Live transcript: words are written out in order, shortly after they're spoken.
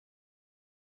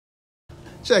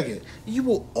Check it. You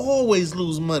will always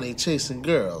lose money chasing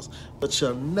girls, but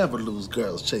you'll never lose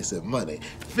girls chasing money.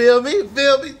 Feel me?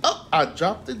 Feel me? Oh, I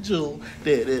dropped the jewel.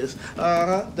 There it is.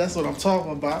 That's what I'm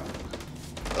talking about.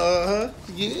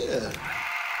 Yeah.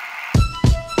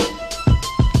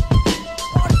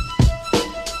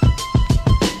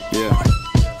 Yeah.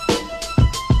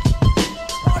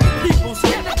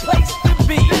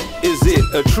 Is it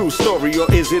a true story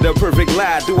or is it a perfect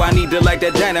lie? Do I need to light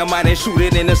that dynamite and shoot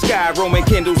it in the sky? Roman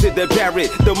candles hit the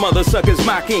parrot, the mother sucker's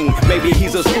mocking. Maybe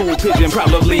he's a school pigeon,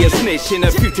 probably a snitch. In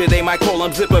the future they might call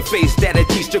him zipper face. That'll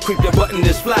teach to creep the button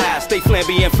is fly. Stay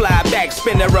flamboyant, fly back,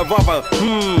 spin the revolver.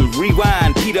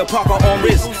 Rewind, Peter Parker on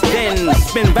wrist, then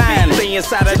spin vine. Stay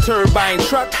inside a turbine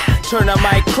truck, turn a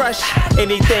mic crush.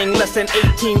 Anything less than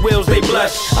 18 wheels they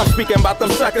blush. I'm speaking about them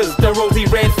suckers, the rosy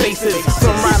red faces.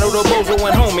 From Ronald to Bozo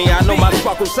and homie, I know my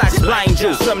sparkle socks blind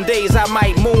you. Some days I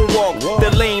might moonwalk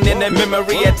the lane in the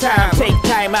memory of time. Take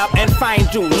time out and find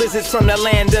you. Lizards from the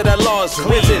land of the lost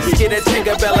wizards. Get a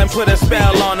Tinkerbell and put a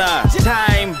spell on her.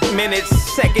 Time, minutes,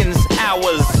 seconds,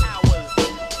 hours.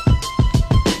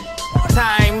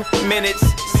 Time, minutes,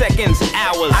 seconds,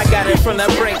 hours. I got it from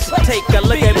the breaks. Take a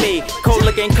look at me. Cold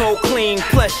looking, cold clean.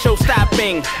 Plus show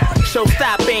stopping. Show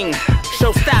stopping.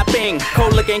 Show stopping.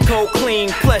 Cold looking, cold clean.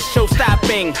 Plus show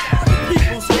stopping.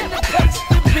 People's in the place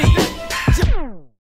to be.